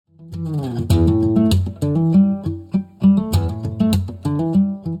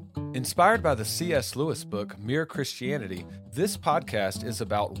Inspired by the C.S. Lewis book, Mere Christianity, this podcast is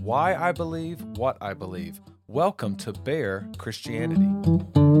about why I believe what I believe. Welcome to Bare Christianity.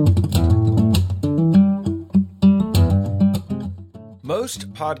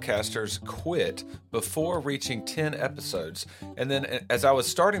 Most podcasters quit before reaching 10 episodes. And then as I was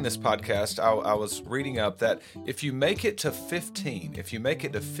starting this podcast, I was reading up that if you make it to 15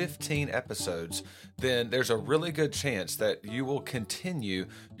 episodes, then there's a really good chance that you will continue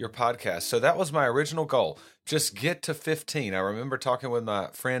your podcast. So that was my original goal. Just get to 15. I remember talking with my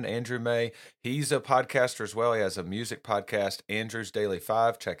friend Andrew May. He's a podcaster as well. He has a music podcast, Andrew's Daily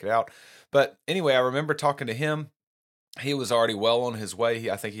 5. Check it out. But anyway, I remember talking to him. He was already well on his way.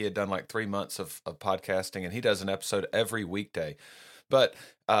 I think he had done like 3 months of podcasting, and he does an episode every weekday. But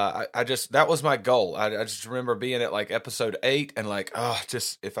that was my goal. I just remember being at like episode 8 and like,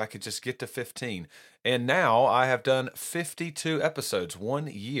 just if I could just get to 15. And now I have done 52 episodes, 1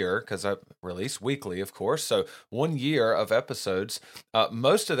 year, because I release weekly, of course. So 1 year of episodes.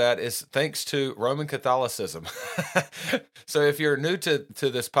 Most of that is thanks to Roman Catholicism. So if you're new to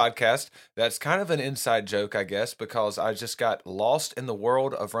this podcast, that's kind of an inside joke, I guess, because I just got lost in the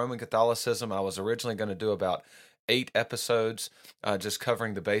world of Roman Catholicism. I was originally going to do about 8 episodes, just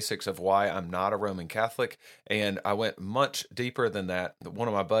covering the basics of why I'm not a Roman Catholic, and I went much deeper than that. One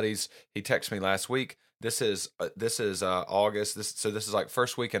of my buddies, he texted me last week. This is August. This is like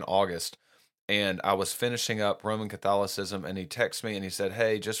first week in August, and I was finishing up Roman Catholicism, and he texted me and he said,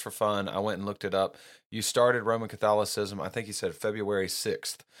 "Hey, just for fun, I went and looked it up. You started Roman Catholicism, I think he said February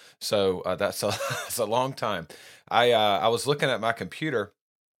 6th. So that's a long time." I was looking at my computer.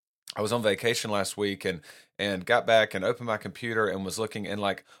 I was on vacation last week and got back and opened my computer and was looking, and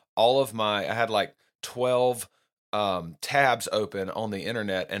like I had like 12 tabs open on the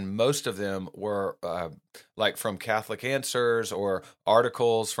internet, and most of them were like from Catholic Answers or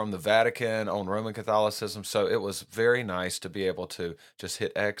articles from the Vatican on Roman Catholicism. So it was very nice to be able to just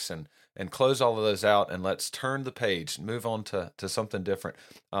hit X and close all of those out, and let's turn the page and move on to something different.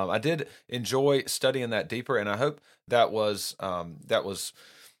 I did enjoy studying that deeper, and I hope that was let's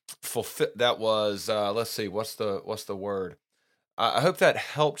see, what's the word? I hope that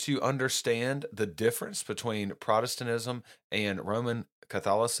helped you understand the difference between Protestantism and Roman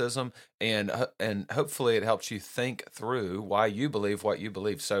Catholicism, and hopefully it helps you think through why you believe what you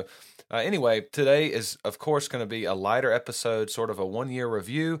believe. So anyway, today is of course going to be a lighter episode, sort of a 1-year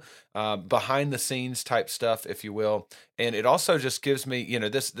review, behind the scenes type stuff, if you will. And it also just gives me,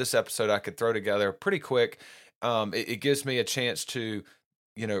 this episode I could throw together pretty quick. It gives me a chance to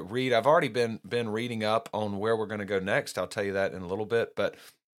read. I've already been reading up on where we're going to go next. I'll tell you that in a little bit, but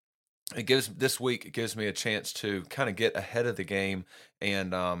this week gives me a chance to kind of get ahead of the game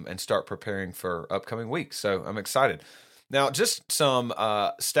and start preparing for upcoming weeks. So I'm excited. Now, just some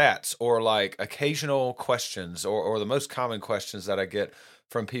stats or like occasional questions or the most common questions that I get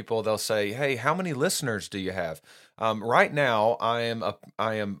from people. They'll say, "Hey, how many listeners do you have?" Right now, I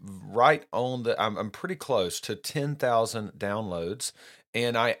am right on I'm pretty close to 10,000 downloads.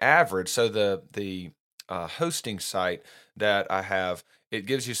 And I average, so the hosting site that I have, it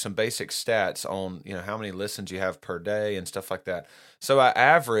gives you some basic stats on how many listens you have per day and stuff like that. So I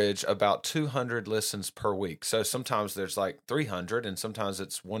average about 200 listens per week. So sometimes there's like 300, and sometimes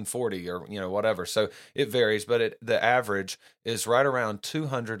it's 140 or whatever. So it varies, but the average is right around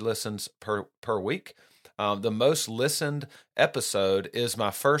 200 listens per week. The most listened episode is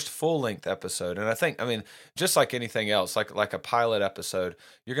my first full-length episode. And I think, just like anything else, like a pilot episode,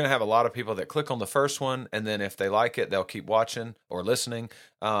 you're going to have a lot of people that click on the first one, and then if they like it, they'll keep watching or listening.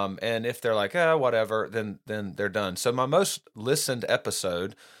 And if they're like, whatever, then they're done. So my most listened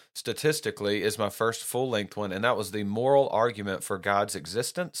episode, statistically, is my first full-length one, and that was the moral argument for God's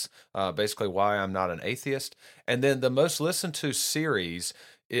existence, basically why I'm not an atheist. And then the most listened to series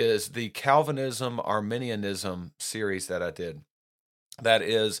is the Calvinism Arminianism series that I did. That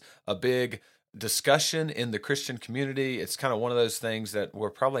is a big discussion in the Christian community. It's kind of one of those things that we're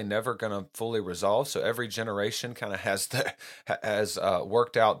probably never going to fully resolve. So every generation kind of has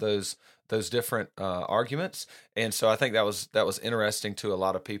worked out those different arguments, and so I think that was interesting to a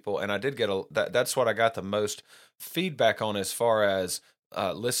lot of people. And I did get that's what I got the most feedback on as far as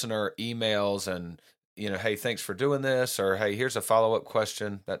listener emails and hey, thanks for doing this, or hey, here's a follow-up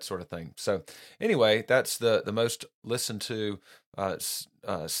question, that sort of thing. So anyway, that's the most listened to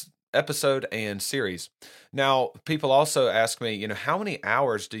episode and series. Now, people also ask me, how many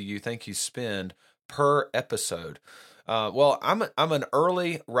hours do you think you spend per episode? Well, I'm an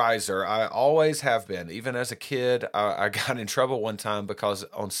early riser. I always have been. Even as a kid, I got in trouble one time because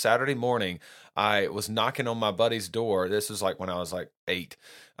on Saturday morning I was knocking on my buddy's door. This was like when I was like 8.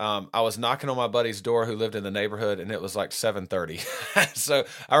 I was knocking on my buddy's door who lived in the neighborhood, and it was like 7:30. So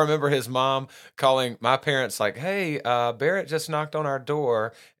I remember his mom calling my parents like, "Hey, Barrett just knocked on our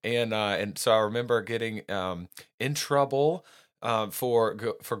door," and so I remember getting in trouble for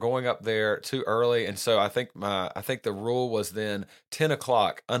going up there too early. And so I think the rule was then 10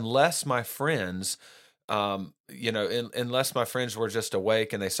 o'clock, unless my friends, unless my friends were just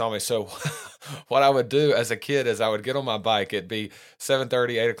awake and they saw me. So what I would do as a kid is I would get on my bike. It'd be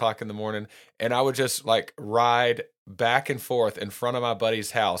 7:30, 8 o'clock in the morning, and I would just like ride back and forth in front of my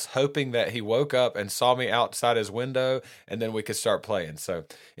buddy's house, hoping that he woke up and saw me outside his window, and then we could start playing. So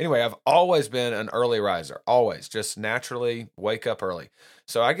anyway, I've always been an early riser, always just naturally wake up early.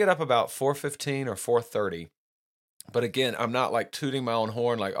 So I get up about 4:15 or 4:30. But again, I'm not like tooting my own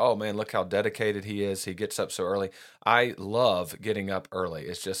horn, like, oh man, look how dedicated he is. He gets up so early. I love getting up early.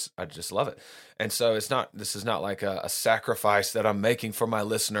 I just love it. And so this is not like a sacrifice that I'm making for my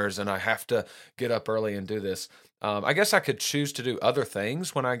listeners and I have to get up early and do this. I guess I could choose to do other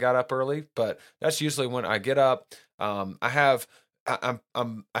things when I got up early, but that's usually when I get up. I have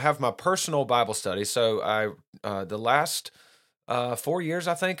my personal Bible study. So the last 4 years,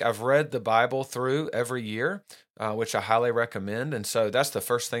 I think, I've read the Bible through every year, which I highly recommend. And so that's the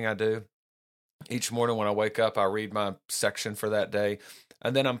first thing I do. Each morning when I wake up, I read my section for that day.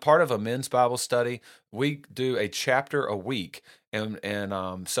 And then I'm part of a men's Bible study. We do a chapter a week. And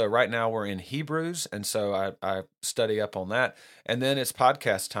so right now we're in Hebrews. And so I study up on that. And then it's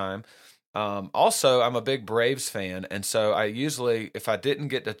podcast time. Also, I'm a big Braves fan, and so I usually, if I didn't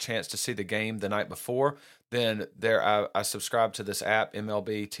get the chance to see the game the night before, then I subscribe to this app,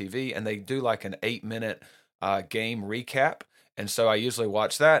 MLB TV, and they do like an 8-minute game recap, and so I usually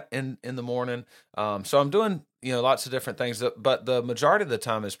watch that in the morning. So I'm doing lots of different things, but the majority of the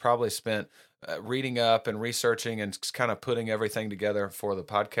time is probably spent reading up and researching and kind of putting everything together for the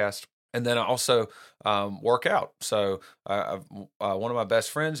podcast. And then I also work out. So one of my best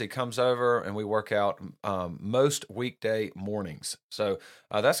friends, he comes over and we work out most weekday mornings. So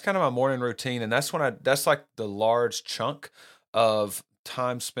that's kind of my morning routine, and that's like the large chunk of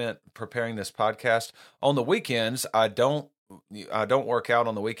time spent preparing this podcast. On the weekends, I don't work out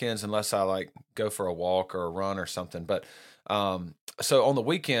on the weekends unless I like go for a walk or a run or something. But so on the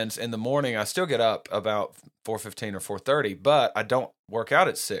weekends in the morning, I still get up about 4:15 or 4:30, but I don't work out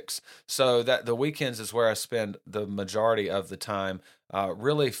at 6. So that the weekends is where I spend the majority of the time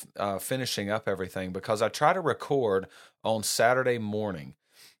really finishing up everything, because I try to record on Saturday morning.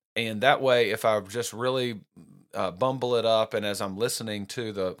 And that way, if I just really bumble it up, and as I'm listening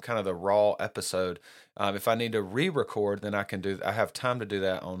to the kind of the raw episode, if I need to re-record, then I have time to do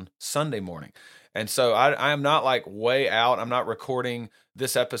that on Sunday morning. And so I am not like way out. I'm not recording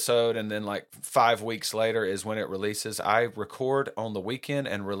this episode and then like 5 weeks later is when it releases. I record on the weekend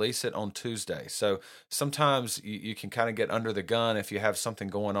and release it on Tuesday. So sometimes you can kind of get under the gun if you have something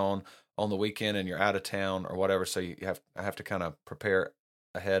going on the weekend and you're out of town or whatever. So I have to kind of prepare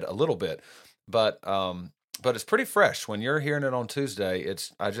ahead a little bit. But it's pretty fresh. When you're hearing it on Tuesday,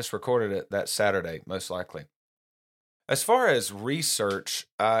 I just recorded it that Saturday, most likely. As far as research,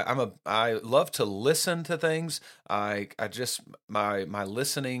 I love to listen to things. My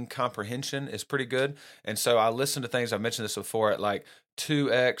listening comprehension is pretty good, and so I listen to things. I've mentioned this before at like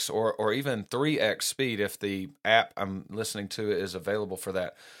 2x or even 3x speed if the app I'm listening to is available for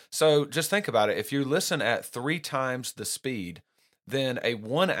that. So just think about it. If you listen at 3 times the speed, then a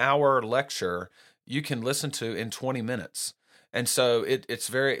 1-hour lecture you can listen to in 20 minutes. And so it's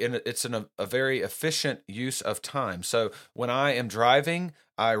a very efficient use of time. So when I am driving,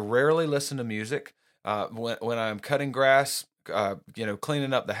 I rarely listen to music. When I'm cutting grass,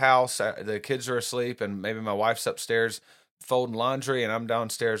 cleaning up the house, the kids are asleep, and maybe my wife's upstairs folding laundry, and I'm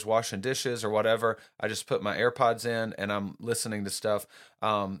downstairs washing dishes or whatever. I just put my AirPods in and I'm listening to stuff.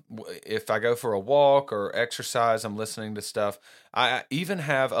 If I go for a walk or exercise, I'm listening to stuff. I even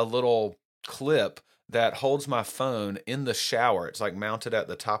have a little clip that holds my phone in the shower. It's like mounted at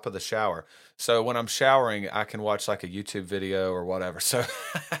the top of the shower. So when I'm showering, I can watch like a YouTube video or whatever. So,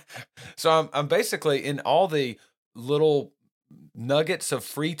 I'm basically in all the little nuggets of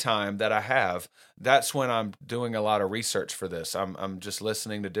free time that I have. That's when I'm doing a lot of research for this. I'm just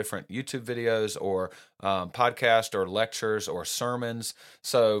listening to different YouTube videos or podcasts or lectures or sermons.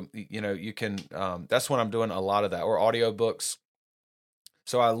 So, you can, that's when I'm doing a lot of that, or audiobooks.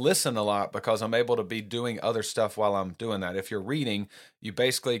 So I listen a lot because I'm able to be doing other stuff while I'm doing that. If you're reading, you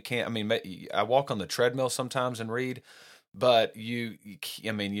basically can't. I mean, I walk on the treadmill sometimes and read, but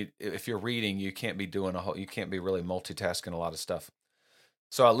if you're reading, you can't be doing you can't be really multitasking a lot of stuff.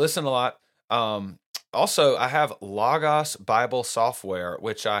 So I listen a lot. Also, I have Logos Bible software,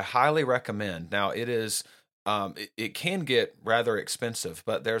 which I highly recommend. Now, it can get rather expensive,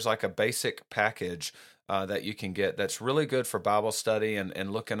 but there's like a basic package that you can get that's really good for Bible study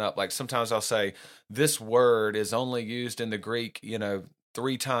and looking up. Like sometimes I'll say, this word is only used in the Greek,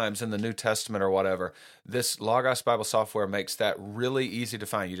 3 times in the New Testament or whatever. This Logos Bible software makes that really easy to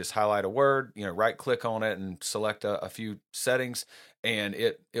find. You just highlight a word, right click on it and select a few settings, and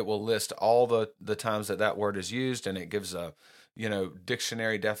it will list all the times that word is used, and it gives a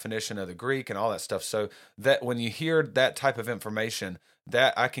dictionary definition of the Greek and all that stuff. So that when you hear that type of information,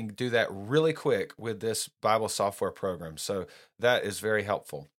 that I can do that really quick with this Bible software program. So that is very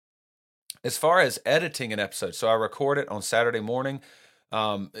helpful. As far as editing an episode, so I record it on Saturday morning.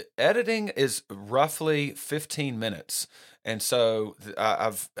 Editing is roughly 15 minutes. And so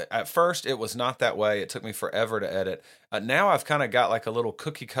at first it was not that way. It took me forever to edit. Now I've kind of got like a little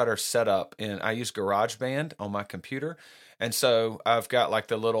cookie cutter setup, and I use GarageBand on my computer. And so I've got like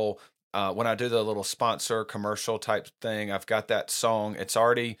the little, when I do the little sponsor commercial type thing, I've got that song. It's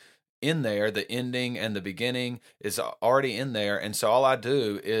already in there. The ending and the beginning is already in there. And so all I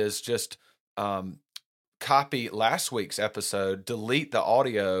do is just, copy last week's episode, delete the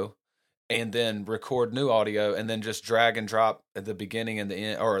audio, and then record new audio, and then just drag and drop at the beginning and the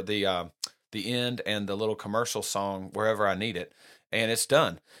end, or the end and the little commercial song wherever I need it, and it's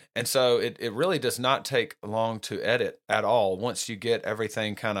done. And so it really does not take long to edit at all once you get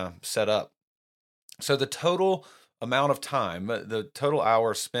everything kind of set up. So the total amount of time, the total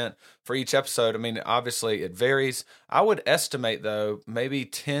hours spent for each episode, I mean, obviously it varies. I would estimate, though, maybe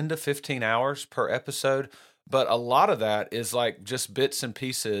 10 to 15 hours per episode, but a lot of that is like just bits and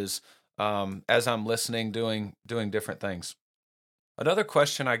pieces as I'm listening, doing different things. Another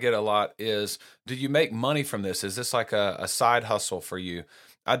question I get a lot is, do you make money from this? Is this like a side hustle for you?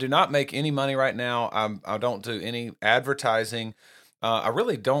 I do not make any money right now. I don't do any advertising. I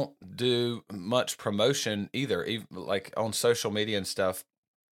really don't do much promotion either, even like on social media and stuff.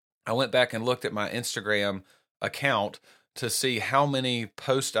 I went back and looked at my Instagram account to see how many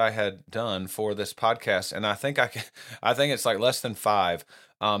posts I had done for this podcast, and I think it's like less than 5.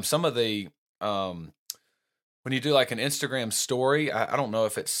 Some of the when you do like an Instagram story, I don't know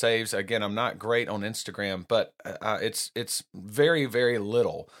if it saves. Again, I'm not great on Instagram, but it's very, very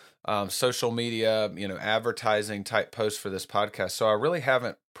little. Social media, advertising type posts for this podcast. So I really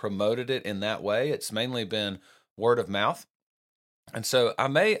haven't promoted it in that way. It's mainly been word of mouth. And so I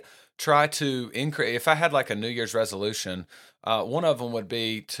may try to increase, if I had like a New Year's resolution, one of them would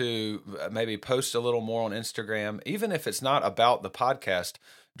be to maybe post a little more on Instagram, even if it's not about the podcast,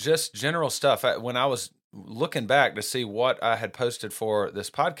 just general stuff. When I was looking back to see what I had posted for this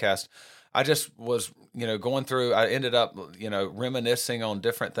podcast, I just was, going through, I ended up, reminiscing on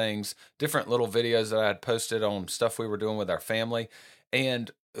different things, different little videos that I had posted on stuff we were doing with our family.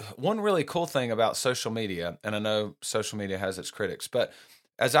 And one really cool thing about social media, and I know social media has its critics, but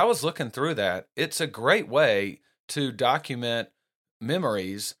as I was looking through that, it's a great way to document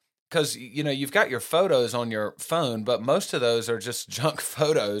memories because, you've got your photos on your phone, but most of those are just junk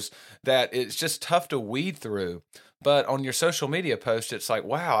photos that it's just tough to weed through. But on your social media post, it's like,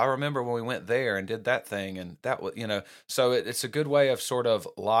 wow, I remember when we went there and did that thing. And that was, so it's a good way of sort of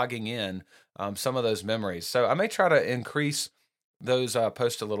logging in some of those memories. So I may try to increase those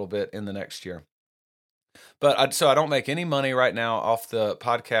posts a little bit in the next year. But so I don't make any money right now off the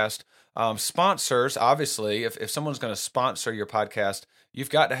podcast. Sponsors, obviously, if someone's going to sponsor your podcast,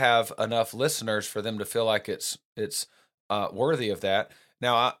 you've got to have enough listeners for them to feel like it's worthy of that.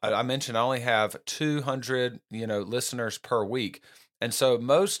 Now, I mentioned I only have 200, listeners per week. And so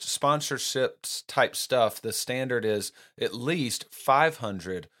most sponsorships type stuff, the standard is at least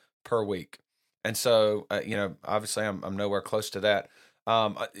 500 per week. And so, obviously I'm nowhere close to that.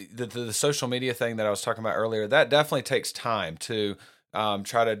 The social media thing that I was talking about earlier, that definitely takes time to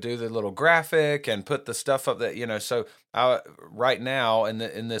try to do the little graphic and put the stuff up that, so right now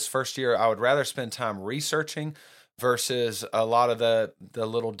in this first year, I would rather spend time researching versus a lot of the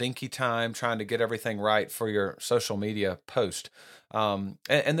little dinky time trying to get everything right for your social media post. And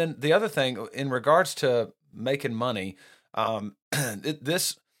then the other thing in regards to making money,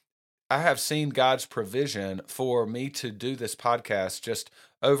 this, I have seen God's provision for me to do this podcast just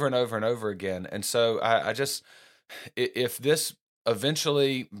over and over and over again. And so I just, if this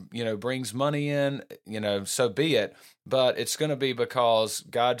eventually, brings money in, so be it. But it's going to be because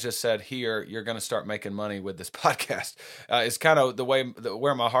God just said, here, you're going to start making money with this podcast. It's kind of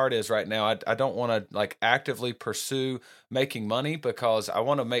where my heart is right now. I don't want to like actively pursue making money, because I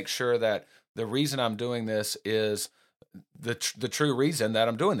want to make sure that the reason I'm doing this is the true reason that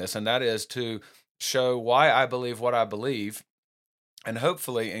I'm doing this. And that is to show why I believe what I believe, and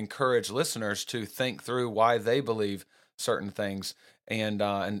hopefully encourage listeners to think through why they believe certain things. And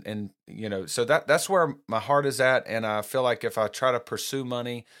so that's where my heart is at. And I feel like if I try to pursue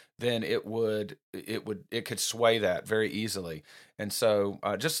money, then it could sway that very easily. And so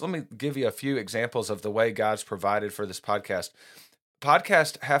just let me give you a few examples of the way God's provided for this podcast.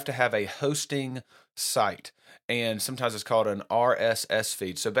 Podcasts have to have a hosting site, and sometimes it's called an RSS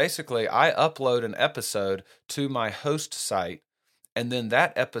feed. So basically, I upload an episode to my host site, and then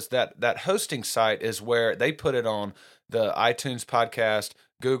that hosting site is where they put it on the iTunes podcast,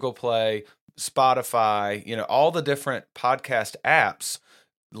 Google Play, Spotify, all the different podcast apps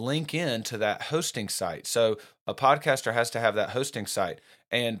link into that hosting site. So a podcaster has to have that hosting site,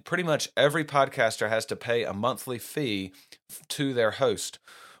 and pretty much every podcaster has to pay a monthly fee to their host.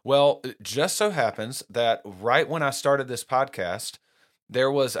 Well, it just so happens that right when I started this podcast,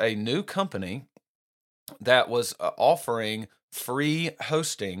 there was a new company that was offering free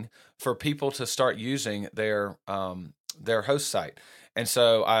hosting for people to start using their host site. And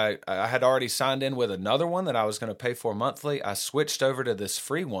so I had already signed in with another one that I was going to pay for monthly. I switched over to this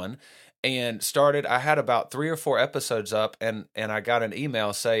free one and started. I had about 3 or 4 episodes up, and I got an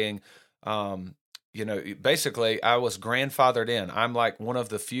email saying, basically I was grandfathered in. I'm like one of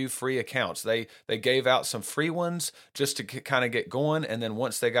the few free accounts. They gave out some free ones just to kind of get going, and then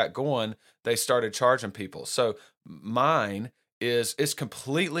once they got going, they started charging people. So mine is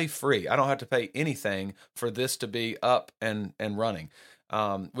completely free. I don't have to pay anything for this to be up and running,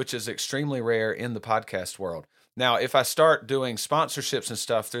 which is extremely rare in the podcast world. Now, if I start doing sponsorships and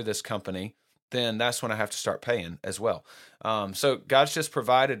stuff through this company, then that's when I have to start paying as well. So God's just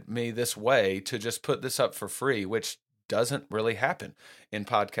provided me this way to just put this up for free, which doesn't really happen in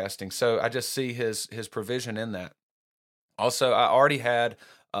podcasting. So I just see his provision in that. Also, I already had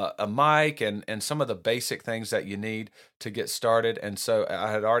a mic and some of the basic things that you need to get started. And so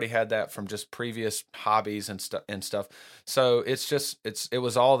I had already had that from just previous hobbies and stuff. So it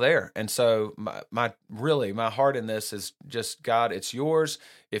was all there. And so my heart in this is just, God, it's yours.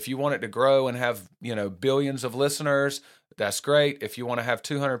 If you want it to grow and have, billions of listeners, that's great. If you want to have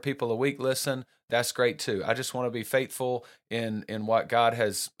 200 people a week listen, that's great too. I just want to be faithful in what God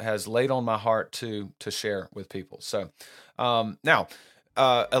has laid on my heart to share with people. So now,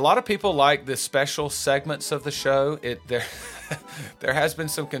 a lot of people like the special segments of the show. There has been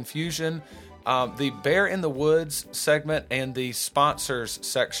some confusion. The Bear in the Woods segment and the sponsors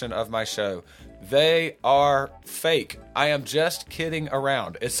section of my show, they are fake. I am just kidding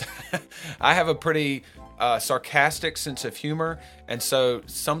around. I have a pretty sarcastic sense of humor, and so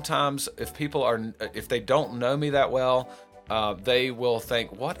sometimes if they don't know me that well, they will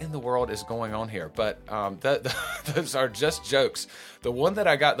think, what in the world is going on here? But those are just jokes. The one that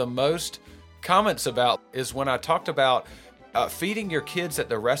I got the most comments about is when I talked about feeding your kids at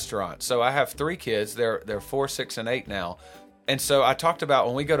the restaurant. So I have 3 kids. They're 4, 6, and 8 now. And so I talked about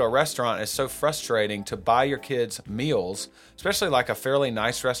when we go to a restaurant, it's so frustrating to buy your kids meals, especially like a fairly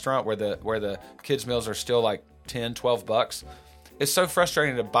nice restaurant where the kids' meals are still like $10, $12. It's so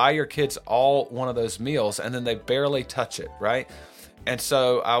frustrating to buy your kids all one of those meals and then they barely touch it, right? And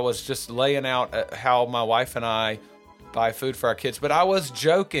so I was just laying out how my wife and I buy food for our kids, but I was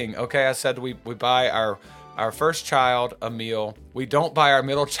joking, okay? I said we buy our first child a meal. We don't buy our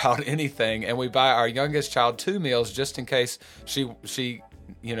middle child anything, and we buy our youngest child 2 meals just in case she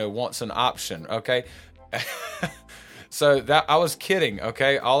wants an option, okay? So that I was kidding,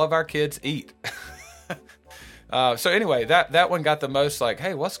 okay? All of our kids eat. So anyway, that one got the most like,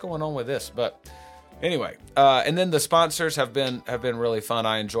 hey, what's going on with this? But anyway, and then the sponsors have been really fun.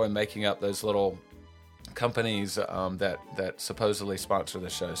 I enjoy making up those little companies that supposedly sponsor the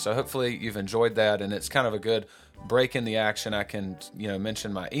show. So hopefully you've enjoyed that, and it's kind of a good break in the action. I can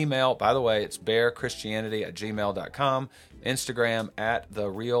mention my email. By the way, it's bearchristianity@gmail.com, Instagram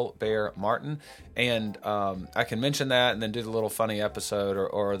 @therealbearmartin, and I can mention that and then do the little funny episode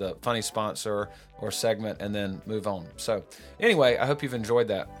or the funny sponsor or segment and then move on. So anyway, I hope you've enjoyed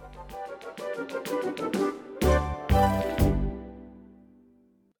that.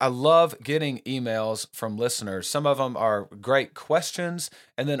 I love getting emails from listeners. Some of them are great questions,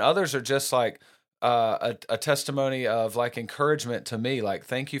 and then others are just like a testimony of like encouragement to me, like,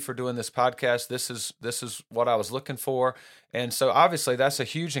 thank you for doing this podcast. This is what I was looking for. And so obviously that's a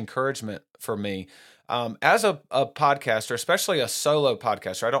huge encouragement for me. As a podcaster, especially a solo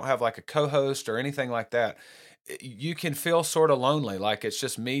podcaster, I don't have like a co-host or anything like that. You can feel sort of lonely, like it's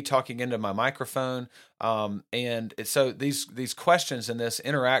just me talking into my microphone. So these questions and this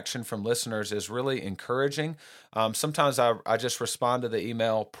interaction from listeners is really encouraging. Sometimes I just respond to the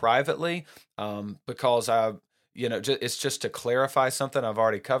email privately, because it's just to clarify something I've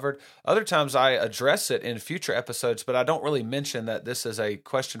already covered. Other times I address it in future episodes, but I don't really mention that this is a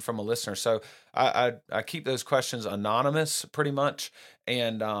question from a listener. So I keep those questions anonymous pretty much.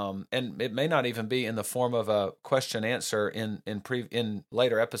 And it may not even be in the form of a question answer in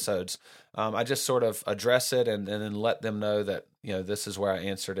later episodes. I just sort of address it and then let them know that, this is where I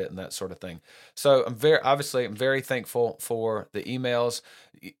answered it and that sort of thing. So I'm very thankful for the emails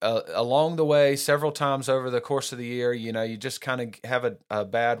along the way. Several times over the course of the year, you just kind of have a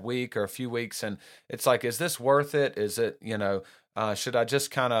bad week or a few weeks, and it's like, is this worth it? Is it, should I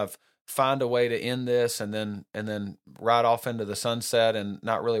just kind of find a way to end this and then ride off into the sunset and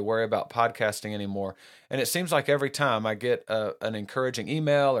not really worry about podcasting anymore? And it seems like every time I get an encouraging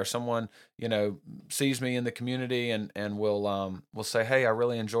email or someone, sees me in the community and will say, hey, I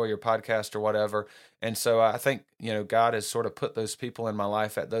really enjoy your podcast or whatever. And so I think, God has sort of put those people in my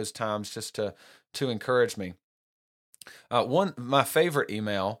life at those times just to encourage me. My favorite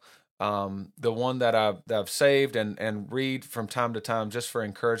email, the one that I've saved and read from time to time just for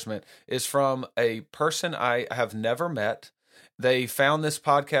encouragement, is from a person I have never met. They found this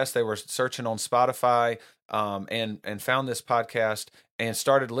podcast. They were searching on Spotify, and found this podcast and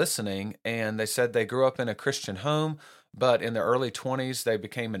started listening. And they said they grew up in a Christian home, but in their early 20s they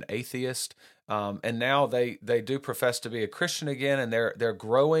became an atheist. And now they do profess to be a Christian again, and they're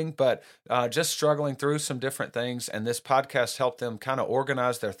growing, but just struggling through some different things. And this podcast helped them kind of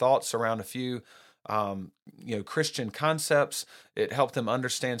organize their thoughts around a few Christian concepts. It helped them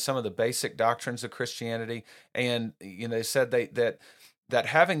understand some of the basic doctrines of Christianity. And they said that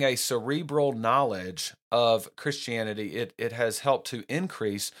having a cerebral knowledge of Christianity, it has helped to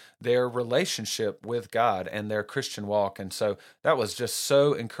increase their relationship with God and their Christian walk. And so that was just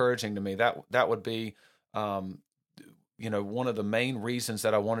so encouraging to me. That would be, one of the main reasons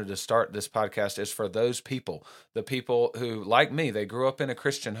that I wanted to start this podcast is for those people, the people who, like me, they grew up in a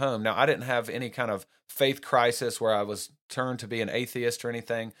Christian home. Now, I didn't have any kind of faith crisis where I was turned to be an atheist or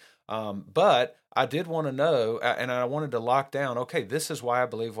anything. But I did want to know, and I wanted to lock down, okay, this is why I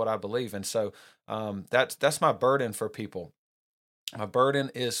believe what I believe. And so that's my burden for people. My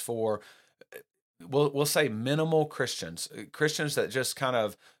burden is for, we'll say, minimal Christians that just kind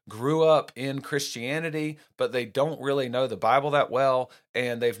of grew up in Christianity, but they don't really know the Bible that well,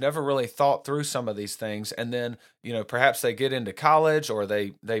 and they've never really thought through some of these things. And then, perhaps they get into college or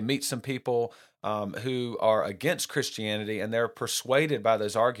they meet some people who are against Christianity, and they're persuaded by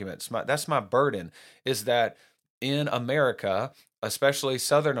those arguments. That's my burden, is that in America, especially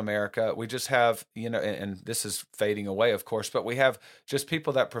Southern America, we just have, and this is fading away, of course, but we have just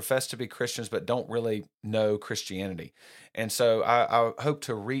people that profess to be Christians but don't really know Christianity. And so I hope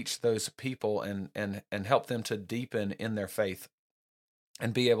to reach those people and help them to deepen in their faith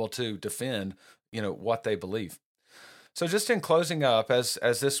and be able to defend, what they believe. So just in closing up, as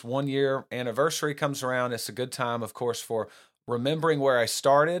this 1 year anniversary comes around, it's a good time, of course, for remembering where I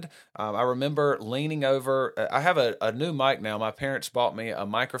started. I remember leaning over. I have a new mic now. My parents bought me a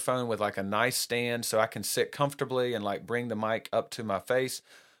microphone with like a nice stand so I can sit comfortably and like bring the mic up to my face.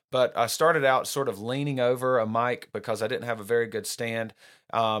 But I started out sort of leaning over a mic because I didn't have a very good stand.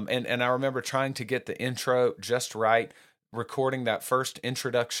 And I remember trying to get the intro just right, recording that first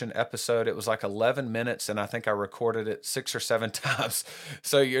introduction episode. It was like 11 minutes, and I think I recorded it 6 or 7 times.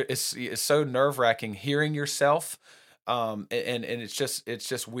 So it's so nerve-wracking hearing yourself. And it's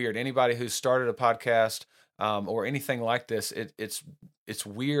just weird. Anybody who's started a podcast or anything like this, it's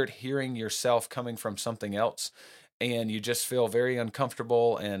weird hearing yourself coming from something else, and you just feel very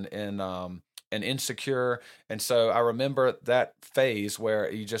uncomfortable and insecure. And so I remember that phase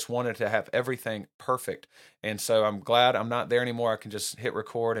where you just wanted to have everything perfect. And so I'm glad I'm not there anymore. I can just hit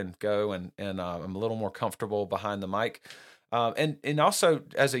record and go, and I'm a little more comfortable behind the mic. And also,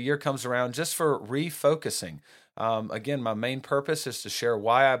 as a year comes around, just for refocusing. Again, my main purpose is to share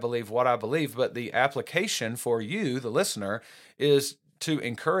why I believe what I believe, but the application for you, the listener, is to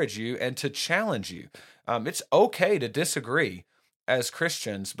encourage you and to challenge you. It's okay to disagree. as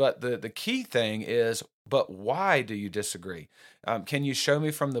Christians. But the key thing is, but why do you disagree? Can you show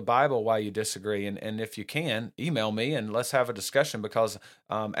me from the Bible why you disagree? And if you can, email me and let's have a discussion, because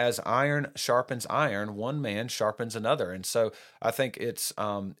as iron sharpens iron, one man sharpens another. And so I think it's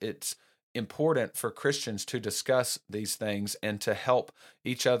important for Christians to discuss these things and to help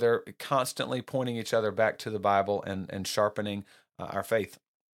each other, constantly pointing each other back to the Bible and sharpening our faith.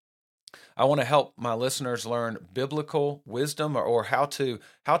 I want to help my listeners learn biblical wisdom, or how to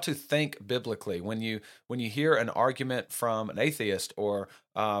think biblically. When you hear an argument from an atheist, or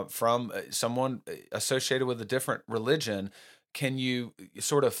from someone associated with a different religion, can you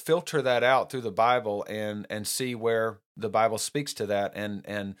sort of filter that out through the Bible and see where the Bible speaks to that?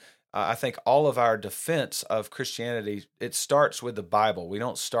 And I think all of our defense of Christianity, it starts with the Bible. We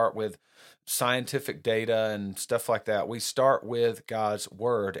don't start with scientific data and stuff like that. We start with God's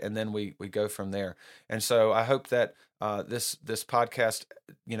word, and then we go from there. And so I hope that this podcast,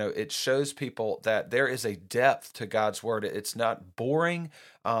 it shows people that there is a depth to God's word. It's not boring,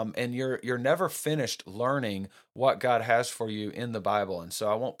 and you're never finished learning what God has for you in the Bible. And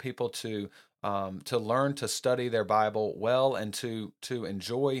so I want people to learn to study their Bible well, and to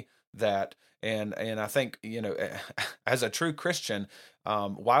enjoy that. And I think, as a true Christian,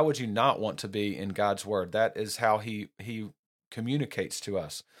 why would you not want to be in God's word? That is how he communicates to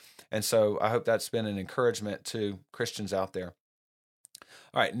us. And so I hope that's been an encouragement to Christians out there.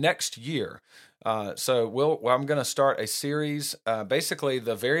 All right, next year. I'm going to start a series, basically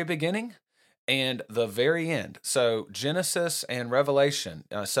the very beginning and the very end. So Genesis and Revelation.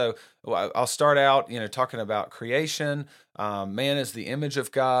 So I'll start out, talking about creation. Man is the image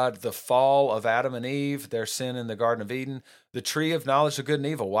of God, the fall of Adam and Eve, their sin in the Garden of Eden, the tree of knowledge of good and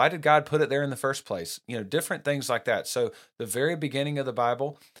evil. Why did God put it there in the first place? Different things like that. So the very beginning of the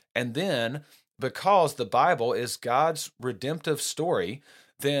Bible. And then, because the Bible is God's redemptive story,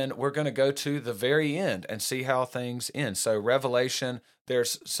 then we're going to go to the very end and see how things end. So Revelation,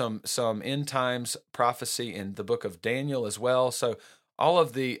 there's some end times prophecy in the book of Daniel as well. So all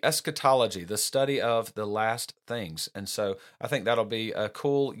of the eschatology, the study of the last things. And so I think that'll be a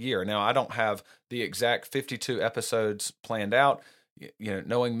cool year. Now, I don't have the exact 52 episodes planned out.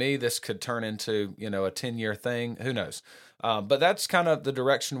 Knowing me, this could turn into, a 10-year thing. Who knows? But that's kind of the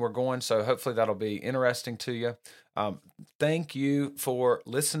direction we're going. So hopefully that'll be interesting to you. Thank you for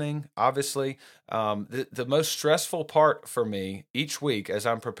listening. Obviously, the most stressful part for me each week as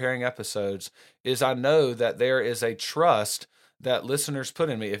I'm preparing episodes is I know that there is a trust that listeners put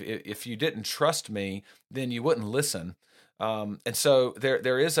in me. If you didn't trust me, then you wouldn't listen. And so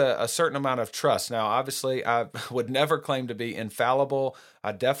there is a certain amount of trust. Now, obviously, I would never claim to be infallible.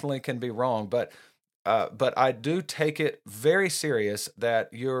 I definitely can be wrong, but I do take it very serious that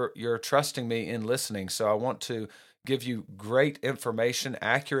you're trusting me in listening. So I want to give you great information,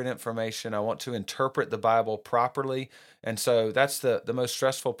 accurate information. I want to interpret the Bible properly. And so that's the most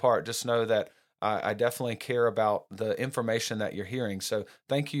stressful part. Just know that I definitely care about the information that you're hearing. So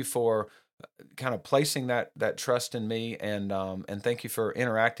thank you for kind of placing that trust in me, and thank you for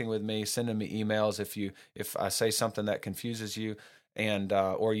interacting with me, sending me emails if I say something that confuses you, and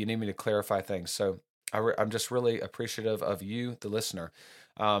or you need me to clarify things. So I'm just really appreciative of you, the listener.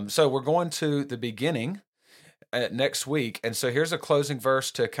 So we're going to the beginning next week. And so here's a closing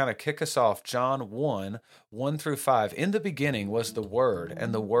verse to kind of kick us off. John 1:1-5. In the beginning was the Word,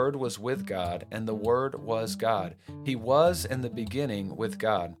 and the Word was with God, and the Word was God. He was in the beginning with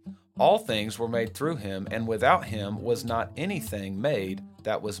God. All things were made through him, and without him was not anything made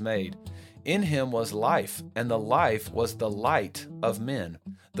that was made. In him was life, and the life was the light of men.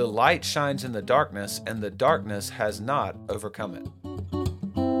 The light shines in the darkness, and the darkness has not overcome it.